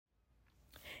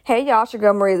Hey y'all, it's your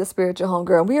girl Maria, the Spiritual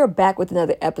Homegirl, and we are back with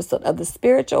another episode of the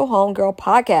Spiritual Homegirl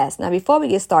podcast. Now, before we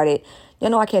get started, you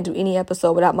know I can't do any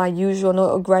episode without my usual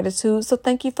note of gratitude, so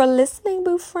thank you for listening,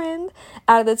 boo friend.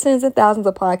 Out of the tens and thousands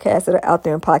of podcasts that are out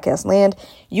there in podcast land,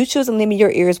 you choose to lend me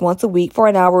your ears once a week for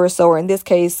an hour or so, or in this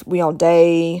case, we on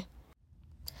day...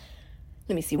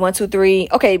 Let me see, 1, 2, 3.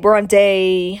 Okay, we're on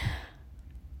day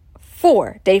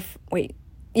 4. Day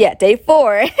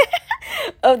 4.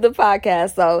 Of the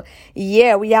podcast. So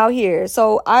yeah, we out here.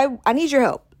 So I need your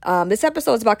help. This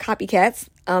episode is about copycats,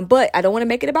 but I don't want to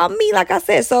make it about me, like I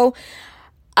said. So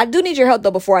I do need your help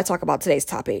though before I talk about today's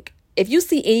topic. If you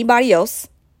see anybody else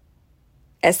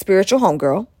as Spiritual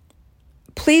Homegirl,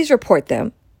 please report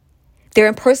them. They're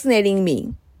impersonating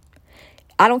me.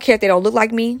 I don't care if they don't look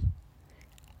like me.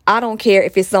 I don't care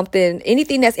if it's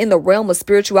anything that's in the realm of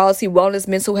spirituality, wellness,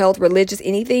 mental health, religious,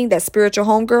 anything that's Spiritual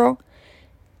Homegirl,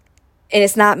 and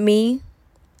it's not me,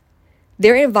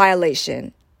 they're in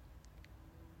violation.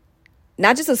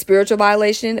 Not just a spiritual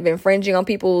violation of infringing on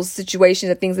people's situations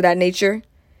and things of that nature,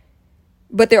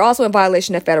 but they're also in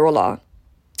violation of federal law.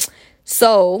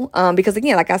 So, because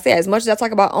again, like I said, as much as I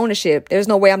talk about ownership, there's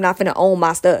no way I'm not finna own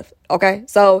my stuff. Okay.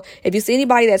 So if you see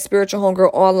anybody that's Spiritual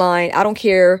Homegirl online, I don't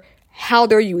care how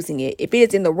they're using it. If it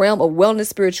is in the realm of wellness,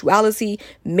 spirituality,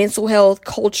 mental health,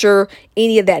 culture,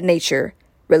 any of that nature,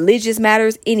 religious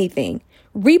matters, anything,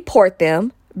 report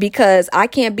them, because I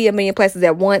can't be a million places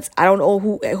at once. I don't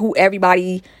know I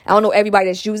don't know everybody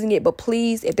that's using it, but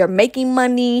please, if they're making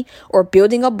money or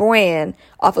building a brand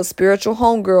off of Spiritual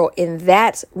Homegirl in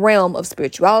that realm of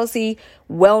spirituality,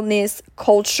 wellness,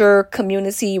 culture,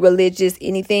 community, religious,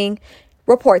 anything,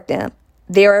 report them.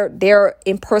 They're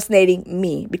impersonating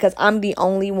me, because I'm the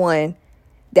only one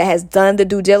that has done the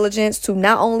due diligence to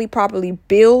not only properly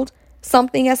build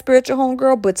something as Spiritual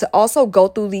Homegirl, but to also go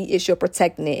through the issue of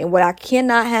protecting it. And what I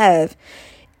cannot have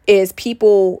is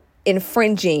people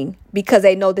infringing because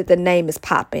they know that the name is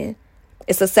popping.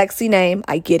 It's a sexy name.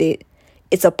 I get it.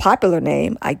 It's a popular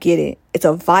name. I get it. It's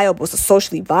a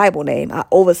socially viable name. I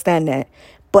understand that.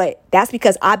 But that's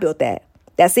because I built that.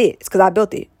 That's it. It's because I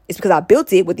built it. It's because I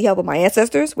built it with the help of my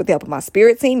ancestors, with the help of my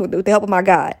spirit team, with the help of my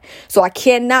God. So I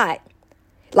cannot,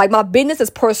 my business is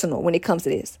personal when it comes to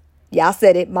this. Yeah, I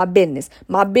said it. My business.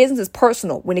 My business is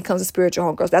personal when it comes to Spiritual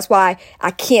Homegirls. That's why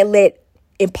I can't let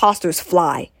imposters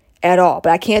fly at all.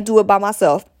 But I can't do it by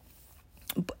myself.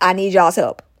 I need y'all's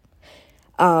help.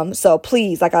 So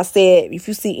please, like I said, if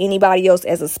you see anybody else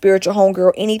as a Spiritual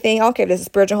Homegirl, anything, I don't care if there's a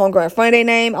Spiritual Homegirl in front of their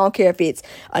name. I don't care if it's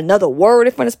another word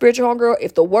in front of Spiritual Homegirl.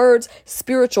 If the words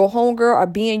Spiritual Homegirl are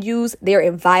being used, they're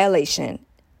in violation.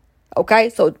 Okay,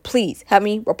 so please have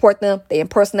me report them. They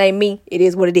impersonate me. It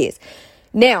is what it is.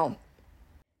 Now,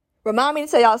 remind me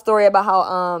to tell y'all a story about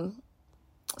how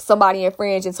somebody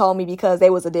infringed and told me because they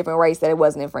was a different race that it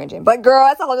wasn't infringing. But girl,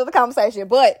 that's a whole other conversation.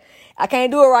 But I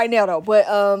can't do it right now though. But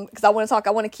because I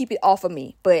want to keep it off of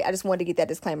me. But I just wanted to get that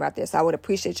disclaimer out there. So I would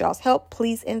appreciate y'all's help,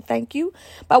 please and thank you.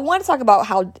 But I want to talk about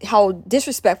how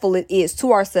disrespectful it is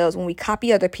to ourselves when we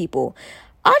copy other people.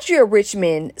 Adria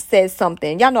Richmond says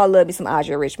something. Y'all know I love me some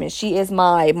Adria Richmond. She is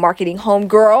my marketing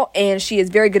homegirl, and she is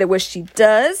very good at what she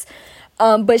does.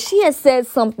 But she has said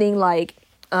something like,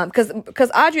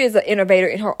 because Audrey is an innovator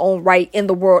in her own right in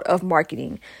the world of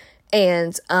marketing.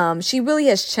 And she really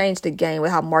has changed the game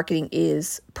with how marketing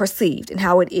is perceived and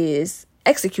how it is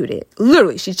executed.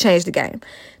 Literally, she changed the game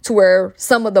to where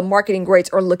some of the marketing greats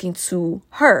are looking to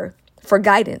her for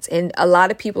guidance. And a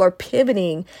lot of people are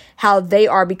pivoting how they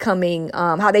are becoming,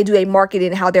 how they do a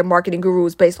marketing, how they're marketing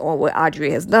gurus based on what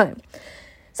Audrey has done.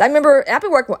 So I remember I've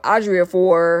been working with Audrey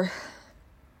for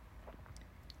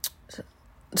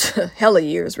hella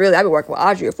years, really. I've been working with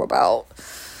Audrey for about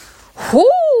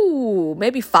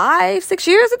maybe 5-6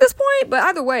 years at this point. But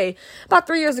either way, about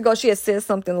 3 years ago, she had said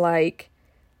something like,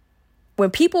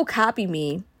 when people copy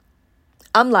me,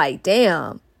 I'm like,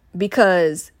 damn,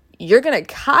 because you're going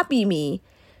to copy me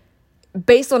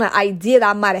based on an idea that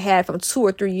I might have had from 2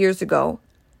 or 3 years ago.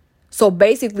 So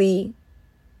basically,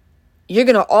 you're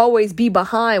going to always be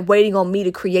behind waiting on me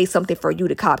to create something for you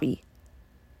to copy.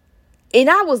 And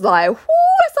I was like,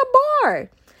 that's a bar.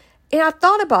 And I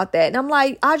thought about that. And I'm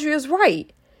like, Adria's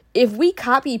right. If we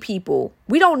copy people,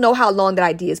 we don't know how long that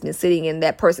idea has been sitting in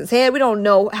that person's head. We don't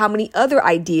know how many other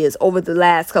ideas over the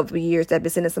last couple of years that have been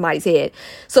sitting in somebody's head.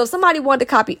 So if somebody wanted to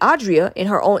copy Adria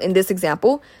in this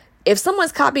example, if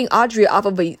someone's copying Adria off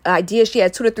of an idea she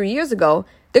had 2 to 3 years ago,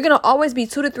 they're going to always be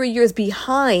 2 to 3 years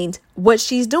behind what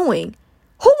she's doing.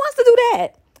 Who wants to do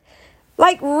that?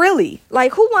 Really?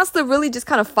 Who wants to really just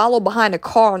kind of follow behind a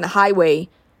car on the highway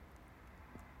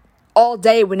all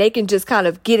day when they can just kind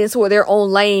of get into their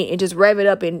own lane and just rev it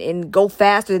up and go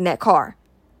faster than that car?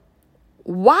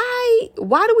 Why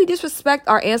do we disrespect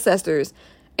our ancestors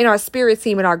and our spirit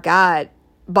team and our God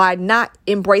by not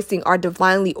embracing our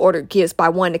divinely ordered gifts, by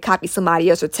wanting to copy somebody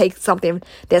else or take something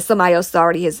that somebody else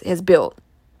already has built?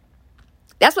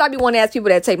 That's what I be wanting to ask people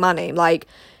that take my name. Like,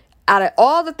 out of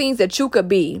all the things that you could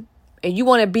be, and you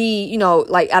want to be, you know,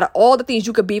 like, out of all the things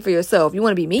you could be for yourself, you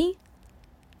want to be me?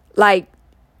 Like,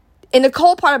 and the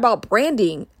cool part about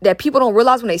branding that people don't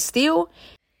realize when they steal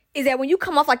is that when you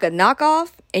come off like a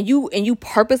knockoff and you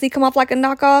purposely come off like a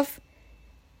knockoff,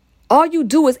 all you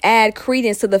do is add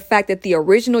credence to the fact that the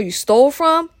original you stole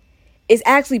from is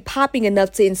actually popping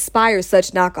enough to inspire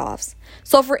such knockoffs.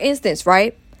 So for instance,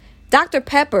 right, Dr.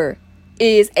 Pepper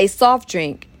is a soft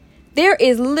drink. There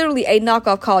is literally a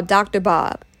knockoff called Dr.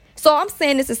 Bob. So I'm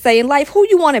saying this to say, in life, who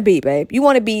you want to be, babe? You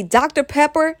want to be Dr.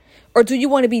 Pepper, or do you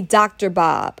want to be Dr.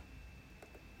 Bob?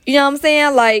 You know what I'm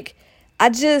saying? Like, I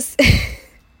just...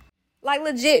 like,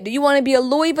 legit, do you want to be a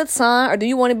Louis Vuitton, or do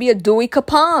you want to be a Dewey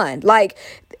Capone? Like,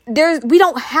 we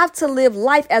don't have to live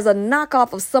life as a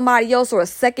knockoff of somebody else or a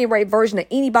second-rate version of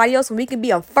anybody else when we can be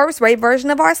a first-rate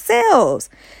version of ourselves.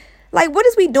 Like, what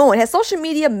is we doing? Has social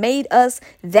media made us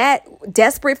that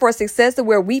desperate for success to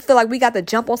where we feel like we got to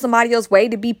jump on somebody else's way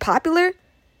to be popular?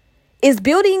 Is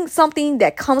building something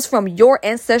that comes from your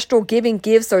ancestral giving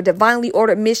gifts or divinely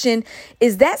ordered mission,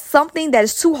 is that something that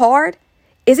is too hard?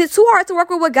 Is it too hard to work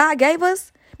with what God gave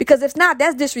us? Because if not,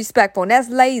 that's disrespectful and that's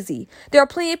lazy. There are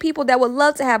plenty of people that would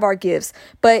love to have our gifts,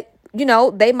 but, you know,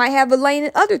 they might have a lane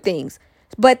in other things.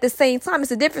 But at the same time, it's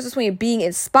the difference between being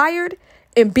inspired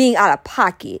and being out of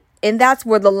pocket. And that's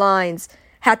where the lines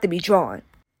have to be drawn.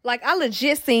 Like, I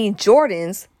legit seen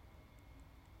Jordans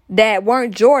that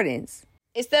weren't Jordans.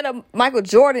 Instead of Michael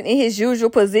Jordan in his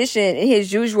usual position, in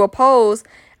his usual pose,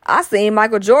 I seen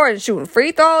Michael Jordan shooting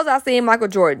free throws. I seen Michael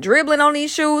Jordan dribbling on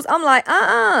these shoes. I'm like,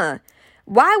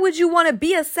 why would you want to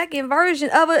be a second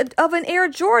version of an Air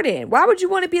Jordan? Why would you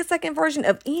want to be a second version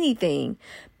of anything?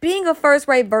 Being a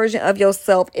first-rate version of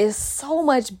yourself is so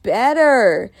much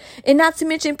better. And not to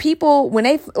mention, people, when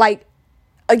they, like,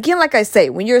 again, like I say,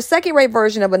 when you're a second-rate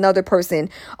version of another person,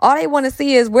 all they want to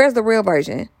see is, where's the real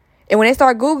version? And when they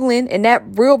start Googling and that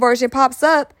real version pops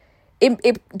up,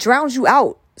 it drowns you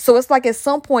out. So it's like, at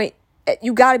some point,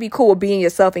 you got to be cool with being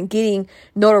yourself and getting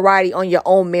notoriety on your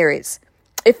own merits.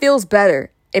 It feels better,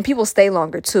 and people stay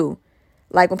longer too.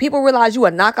 Like, when people realize you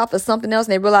a knockoff of something else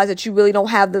and they realize that you really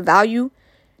don't have the value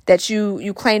that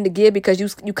you claim to give because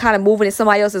you kind of moving in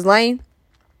somebody else's lane,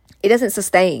 it doesn't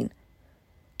sustain.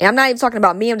 And I'm not even talking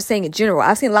about me, I'm just saying in general.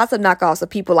 I've seen lots of knockoffs of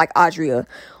people like Adria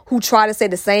who try to say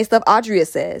the same stuff Adria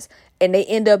says, and they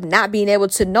end up not being able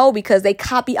to know because they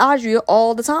copy Adria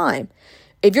all the time.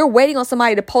 If you're waiting on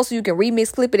somebody to post so you can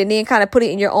remix, clip it, and then kind of put it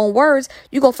in your own words,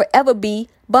 you're going to forever be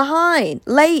behind,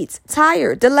 late,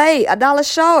 tired, delayed,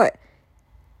 $1 short.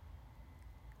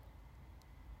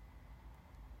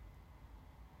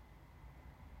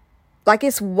 Like,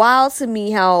 it's wild to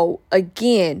me how,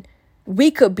 again,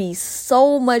 we could be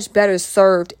so much better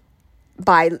served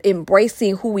by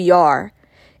embracing who we are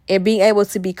and being able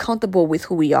to be comfortable with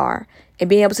who we are and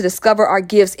being able to discover our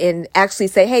gifts and actually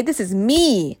say, hey, this is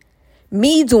me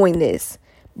doing this,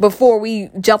 before we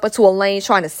jump into a lane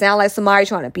trying to sound like somebody,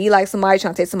 trying to be like somebody,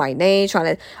 trying to take somebody's name,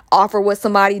 trying to offer what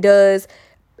somebody does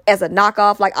as a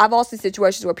knockoff. Like, I've also seen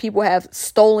situations where people have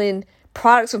stolen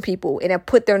products from people and have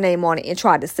put their name on it and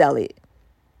tried to sell it.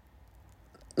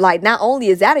 Like, not only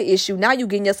is that an issue, now you're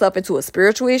getting yourself into a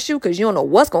spiritual issue because you don't know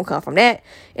what's going to come from that.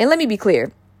 And let me be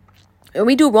clear. When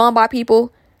we do wrong by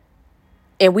people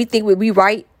and we think we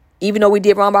right, even though we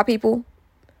did wrong by people,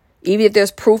 even if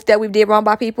there's proof that we did wrong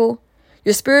by people,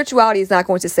 your spirituality is not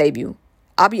going to save you.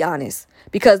 I'll be honest.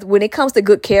 Because when it comes to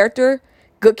good character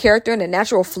and the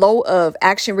natural flow of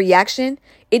action reaction,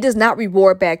 it does not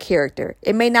reward bad character.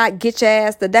 It may not get your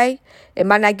ass today. It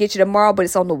might not get you tomorrow, but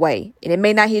it's on the way. And it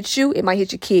may not hit you. It might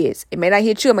hit your kids. It may not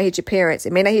hit you. It might hit your parents.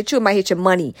 It may not hit you. It might hit your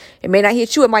money. It may not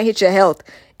hit you. It might hit your health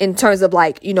in terms of,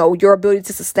 like, you know, your ability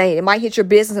to sustain. It might hit your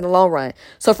business in the long run.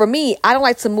 So for me, I don't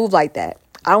like to move like that.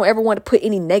 I don't ever want to put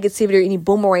any negativity or any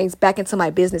boomerangs back into my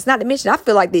business. Not to mention, I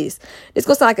feel like this going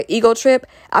to sound like an ego trip.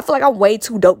 I feel like I'm way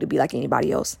too dope to be like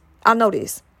anybody else. I know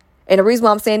this. And the reason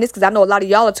why I'm saying this, because I know a lot of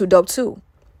y'all are too dope too.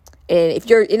 And if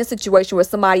you're in a situation where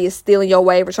somebody is stealing your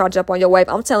wave or trying to jump on your wave,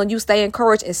 I'm telling you, stay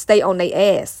encouraged and stay on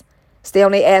their ass. Stay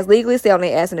on their ass legally, stay on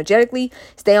their ass energetically,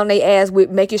 stay on their ass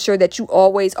with making sure that you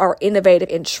always are innovative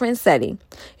and trend setting.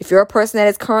 If you're a person that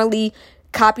is currently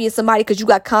copying somebody because you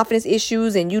got confidence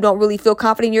issues and you don't really feel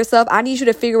confident in yourself, I need you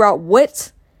to figure out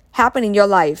what happened in your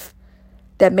life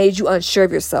that made you unsure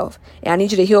of yourself. And I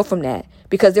need you to heal from that,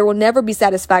 because there will never be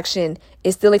satisfaction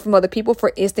in stealing from other people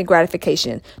for instant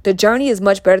gratification. The journey is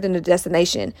much better than the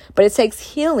destination, but it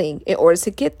takes healing in order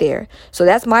to get there. So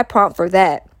that's my prompt for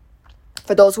that,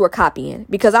 for those who are copying,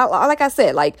 because like I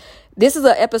said, like, this is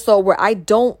an episode where I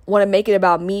don't want to make it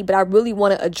about me, but I really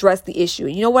want to address the issue.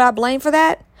 You know what I blame for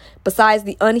that? Besides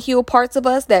the unhealed parts of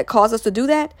us that cause us to do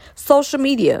that? Social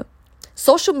media.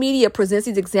 Social media presents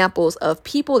these examples of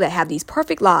people that have these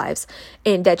perfect lives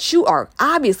and that you are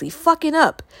obviously fucking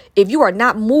up if you are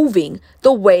not moving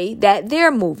the way that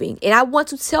they're moving. And I want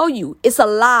to tell you, it's a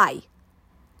lie.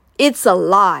 It's a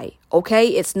lie. Okay,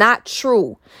 it's not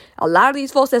true. A lot of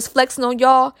these folks that's flexing on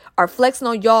y'all are flexing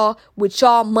on y'all with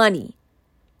y'all money.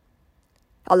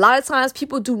 A lot of times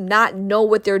people do not know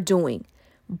what they're doing.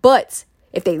 But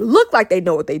if they look like they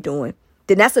know what they're doing,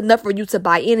 then that's enough for you to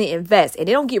buy in and invest. And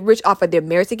they don't get rich off of their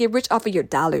merits. They get rich off of your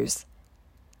dollars.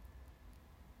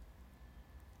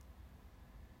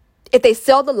 If they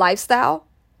sell the lifestyle,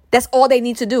 that's all they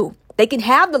need to do. They can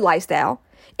have the lifestyle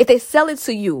if they sell it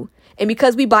to you. And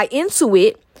because we buy into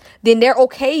it, then they're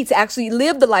okay to actually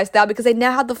live the lifestyle because they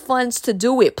now have the funds to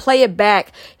do it. Play it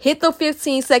back. Hit the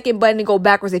 15-second button and go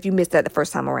backwards if you missed that the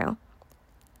first time around.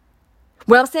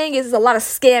 What I'm saying is, there's a lot of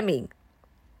scamming.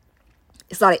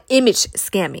 It's a lot of image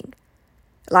scamming.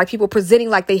 A lot of people presenting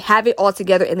like they have it all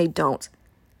together and they don't.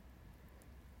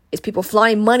 It's people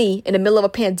flying money in the middle of a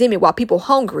pandemic while people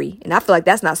hungry. And I feel like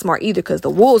that's not smart either, because the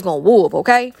wolves gonna wolf,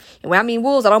 okay? And when I mean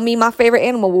wolves, I don't mean my favorite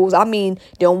animal wolves. I mean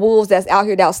them wolves that's out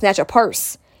here that'll snatch a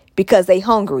purse because they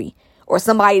hungry. Or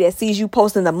somebody that sees you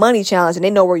posting the money challenge and they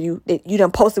know where you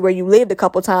done posted where you lived a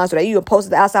couple times, or that you done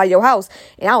posted outside your house.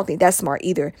 And I don't think that's smart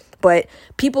either. But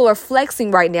people are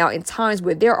flexing right now in times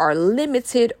where there are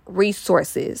limited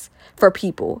resources for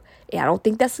people. And I don't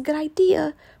think that's a good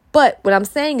idea. But what I'm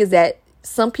saying is that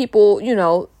some people, you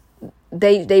know,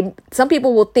 some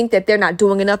people will think that they're not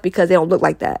doing enough because they don't look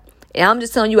like that. And I'm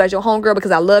just telling you, as your homegirl,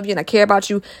 because I love you and I care about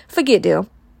you, forget them.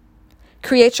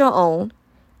 Create your own.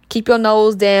 Keep your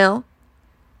nose down.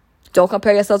 Don't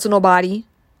compare yourself to nobody.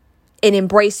 And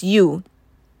embrace you.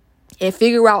 And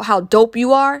figure out how dope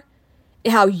you are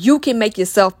and how you can make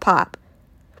yourself pop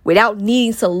without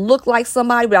needing to look like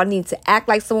somebody, without needing to act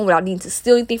like someone, without needing to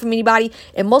steal anything from anybody.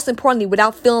 And most importantly,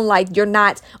 without feeling like you're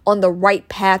not on the right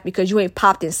path because you ain't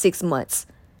popped in 6 months.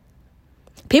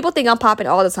 People think I'm popping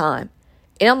all the time.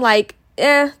 And I'm like,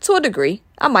 to a degree.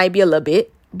 I might be a little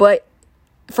bit. But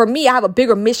for me, I have a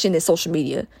bigger mission than social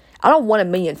media. I don't want 1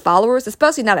 million followers,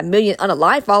 especially not 1 million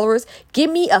unaligned followers.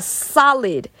 Give me a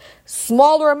solid,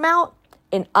 smaller amount,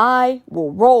 and I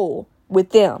will roll with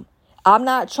them. I'm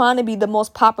not trying to be the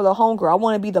most popular homegirl. I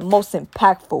want to be the most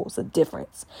impactful. It's a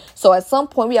difference. So at some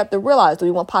point, we have to realize, do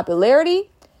we want popularity?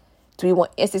 Do we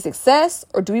want instant success?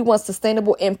 Or do we want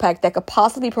sustainable impact that could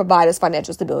possibly provide us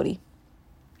financial stability?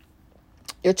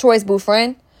 Your choice, boo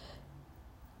friend.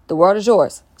 The world is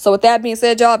yours. So with that being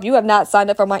said, y'all, if you have not signed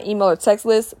up for my email or text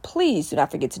list, please do not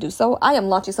forget to do so. I am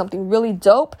launching something really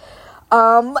dope.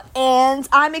 And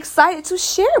I'm excited to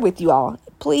share it with you all.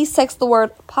 Please text the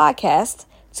word podcast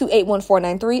to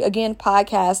 81493. Again,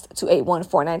 podcast to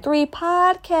 81493.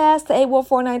 Podcast to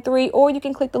 81493. Or you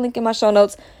can click the link in my show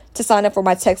notes to sign up for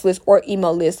my text list or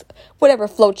email list, whatever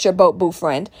floats your boat, boo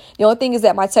friend. The only thing is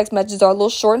that my text messages are a little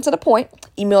short and to the point.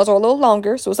 Emails are a little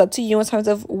longer, so it's up to you in terms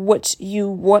of what you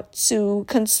want to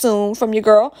consume from your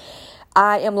girl.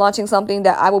 I am launching something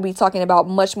that I will be talking about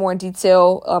much more in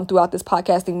detail throughout this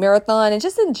podcasting marathon, and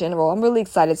just in general. I'm really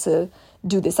excited to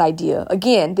do this idea.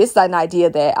 Again, this is an idea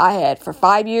that I had for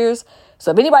 5 years.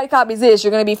 So if anybody copies this,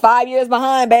 you're going to be 5 years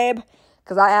behind, babe.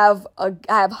 Because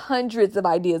I have hundreds of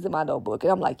ideas in my notebook.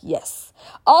 And I'm like, yes.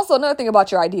 Also, another thing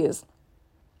about your ideas.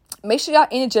 Make sure y'all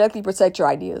energetically protect your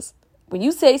ideas. When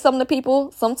you say something to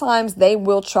people, sometimes they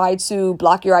will try to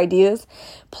block your ideas.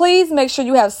 Please make sure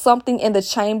you have something in the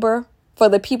chamber for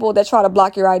the people that try to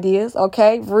block your ideas.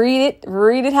 Okay? Read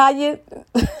it how you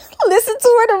listen to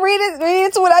it, and read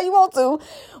into it how you want to.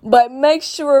 But make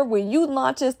sure when you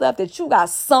launch this stuff that you got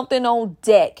something on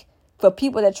deck for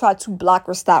people that try to block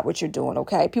or stop what you're doing,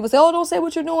 okay? People say, oh, don't say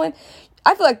what you're doing.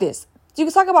 I feel like this. You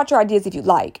can talk about your ideas if you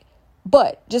like.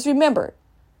 But just remember,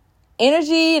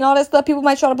 energy and all that stuff, people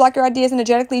might try to block your ideas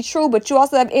energetically, true, but you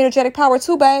also have energetic power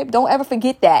too, babe. Don't ever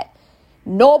forget that.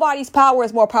 Nobody's power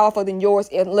is more powerful than yours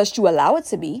unless you allow it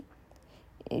to be.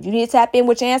 If you need to tap in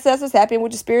with your ancestors, tap in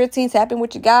with your spirit team, tap in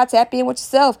with your God, tap in with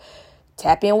yourself.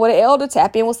 Tap in with an elder,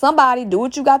 tap in with somebody, do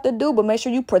what you got to do, but make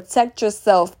sure you protect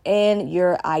yourself and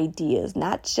your ideas,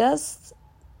 not just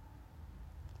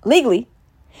legally,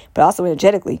 but also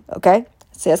energetically, okay?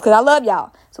 Says, because I love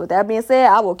y'all. So with that being said,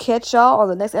 I will catch y'all on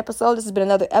the next episode. This has been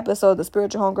another episode of the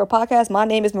Spiritual Homegirl Podcast. My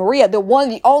name is Maria, the one,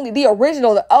 the only, the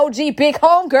original, the OG big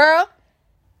homegirl.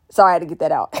 Sorry, I had to get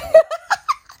that out.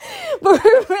 But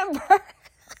remember,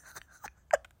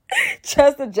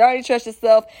 trust the journey, trust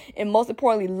yourself, and most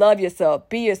importantly, love yourself.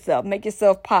 Be yourself. Make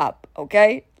yourself pop,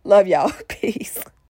 okay? Love y'all. Peace.